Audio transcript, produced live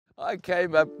I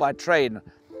came up by train.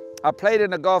 I played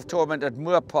in a golf tournament at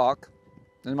Moore Park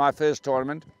in my first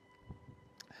tournament.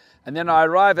 And then I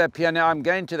arrive up here. Now I'm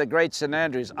going to the Great St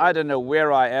Andrews. I don't know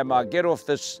where I am. I get off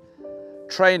this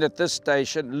train at this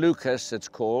station, Lucas it's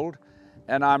called,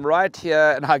 and I'm right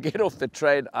here and I get off the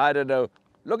train. I don't know.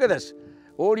 Look at this.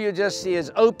 All you just see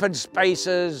is open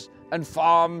spaces and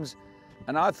farms.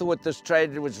 And I thought this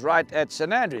train was right at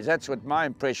St Andrews. That's what my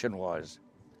impression was,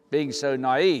 being so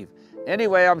naive.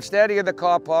 Anyway, I'm standing in the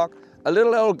car park, a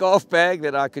little old golf bag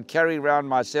that I could carry around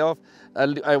myself,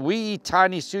 a wee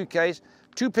tiny suitcase,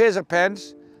 2 pairs of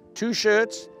pants, 2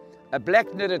 shirts, a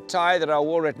black knitted tie that I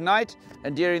wore at night,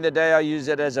 and during the day I use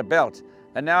it as a belt.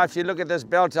 And now if you look at this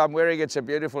belt I'm wearing, it's a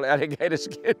beautiful alligator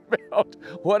skin belt.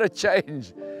 What a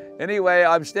change. Anyway,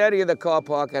 I'm standing in the car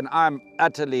park and I'm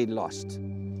utterly lost.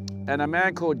 And a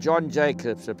man called John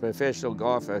Jacobs, a professional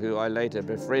golfer who I later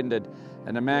befriended,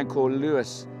 and a man called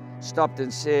Lewis stopped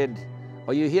and said,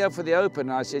 "Are you here for the Open?"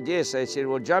 And I said, "Yes." They said,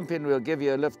 "Well, jump in, we'll give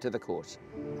you a lift to the course."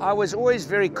 I was always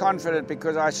very confident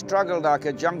because I struggled like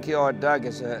a junkyard dog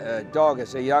as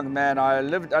a young man. I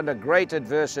lived under great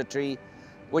adversity,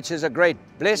 which is a great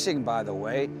blessing, by the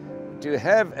way. To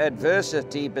have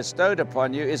adversity bestowed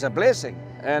upon you is a blessing.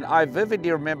 And I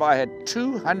vividly remember I had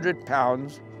 200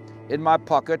 pounds in my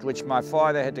pocket, which my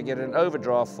father had to get an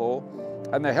overdraft for,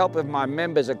 and the help of my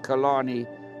members at Killarney,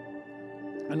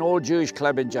 an all-Jewish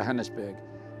club in Johannesburg,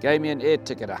 gave me an air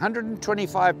ticket,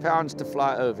 125 pounds to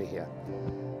fly over here.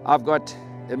 I've got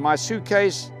in my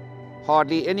suitcase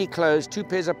hardly any clothes, 2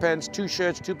 pairs of pants, 2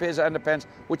 shirts, 2 pairs of underpants,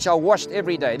 which are washed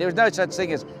every day. There was no such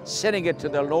thing as sending it to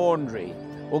the laundry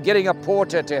or getting a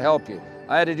porter to help you.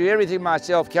 I had to do everything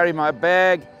myself, carry my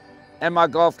bag and my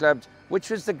golf clubs, which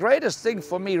was the greatest thing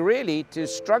for me really, to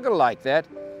struggle like that,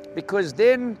 because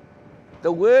then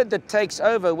the word that takes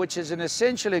over, which is an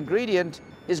essential ingredient,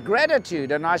 is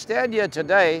gratitude. And I stand here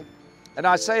today and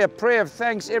I say a prayer of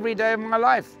thanks every day of my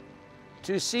life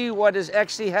to see what has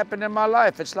actually happened in my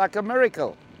life. It's like a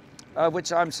miracle,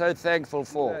 which I'm so thankful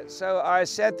for. So I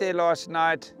sat there last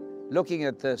night looking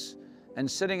at this and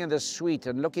sitting in the suite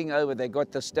and looking over. They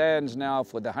got the stands now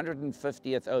for the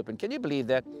 150th Open. Can you believe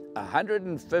that?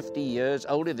 150 years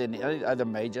older than any other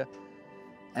major.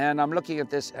 And I'm looking at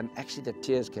this and actually the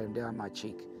tears came down my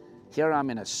cheek. Here I'm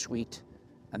in a suite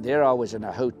and there I was in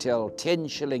a hotel, 10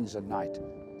 shillings a night.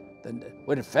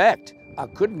 Well, in fact, I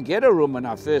couldn't get a room when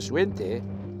I first went there.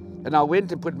 And I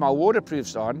went and put my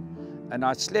waterproofs on and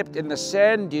I slept in the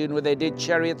sand dune where they did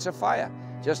Chariots of Fire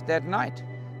just that night.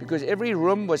 Because every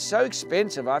room was so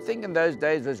expensive. I think in those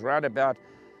days it was round about,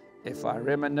 if I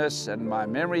reminisce and my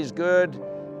memory's good,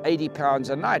 80 pounds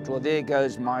a night. Well, there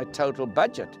goes my total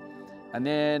budget. And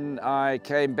then I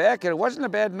came back and it wasn't a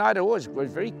bad night at all. It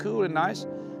was very cool and nice.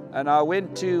 And I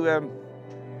went to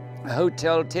a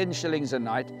hotel, 10 shillings a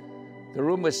night. The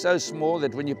room was so small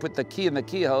that when you put the key in the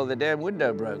keyhole, the damn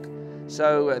window broke.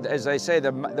 So as they say,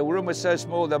 the room was so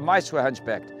small, the mice were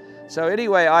hunchbacked. So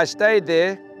anyway, I stayed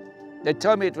there. They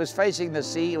told me it was facing the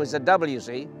sea. It was a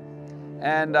WC.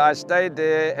 And I stayed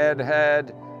there and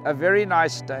had a very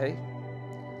nice stay.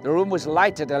 The room was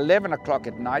light at 11 o'clock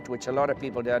at night, which a lot of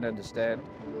people don't understand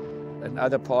in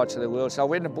other parts of the world. So I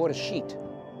went and bought a sheet.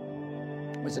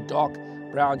 It was a dark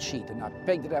brown sheet, and I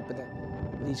pegged it up with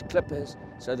these clippers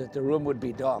so that the room would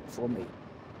be dark for me.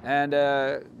 And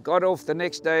got off the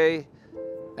next day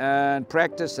and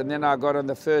practiced, and then I got on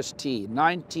the first tee,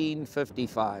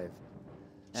 1955.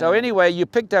 So anyway, you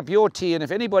picked up your tee, and if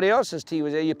anybody else's tee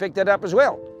was there, you picked it up as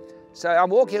well. So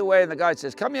I'm walking away, and the guy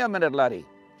says, "Come here a minute, laddie.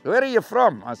 Where are you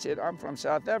from?" I said, "I'm from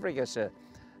South Africa, sir."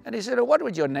 And he said, "Oh, what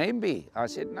would your name be?" I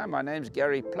said, "No, my name's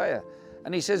Gary Player."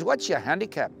 And he says, "What's your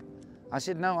handicap?" I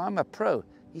said, "No, I'm a pro."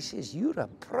 He says, "You're a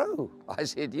pro?" I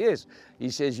said, "Yes." He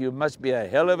says, "You must be a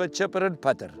hell of a chipper and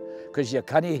putter, because you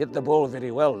can't hit the ball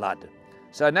very well, lad."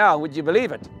 So now, would you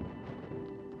believe it?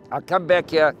 I come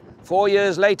back here 4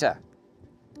 years later,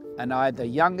 and I'm the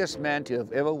youngest man to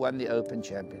have ever won the Open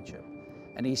Championship.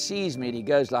 And he sees me and he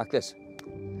goes like this.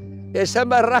 "It's a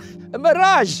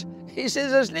mirage." He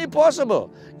says, "It's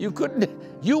impossible. You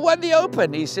won the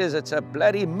Open." He says, "It's a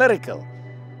bloody miracle."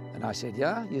 And I said,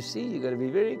 "Yeah, you see, you've got to be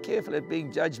very careful at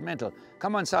being judgmental.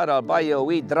 Come inside, I'll buy you a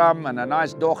wee drum and a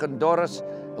nice Doch and Doris,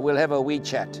 and we'll have a wee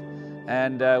chat."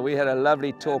 And we had a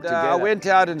lovely talk together. I went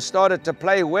out and started to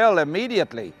play well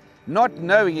immediately, not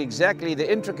knowing exactly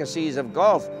the intricacies of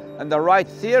golf and the right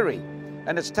theory.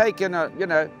 And it's taken,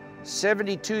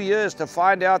 72 years to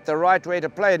find out the right way to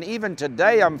play. And even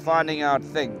today, I'm finding out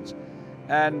things.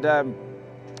 And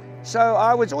so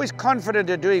I was always confident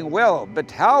of doing well,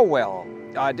 but how well?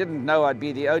 I didn't know I'd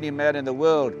be the only man in the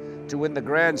world to win the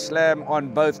Grand Slam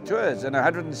on both tours in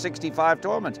 165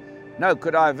 tournaments. No,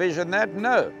 could I vision that?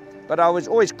 No. But I was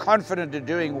always confident of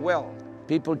doing well.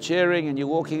 People cheering and you're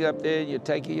walking up there, you're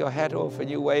taking your hat off and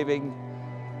you're waving.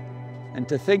 And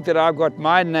to think that I've got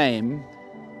my name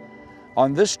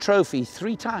on this trophy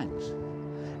 3 times,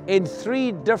 in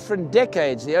 3 different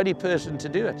decades, the only person to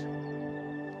do it.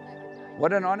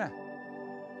 What an honor.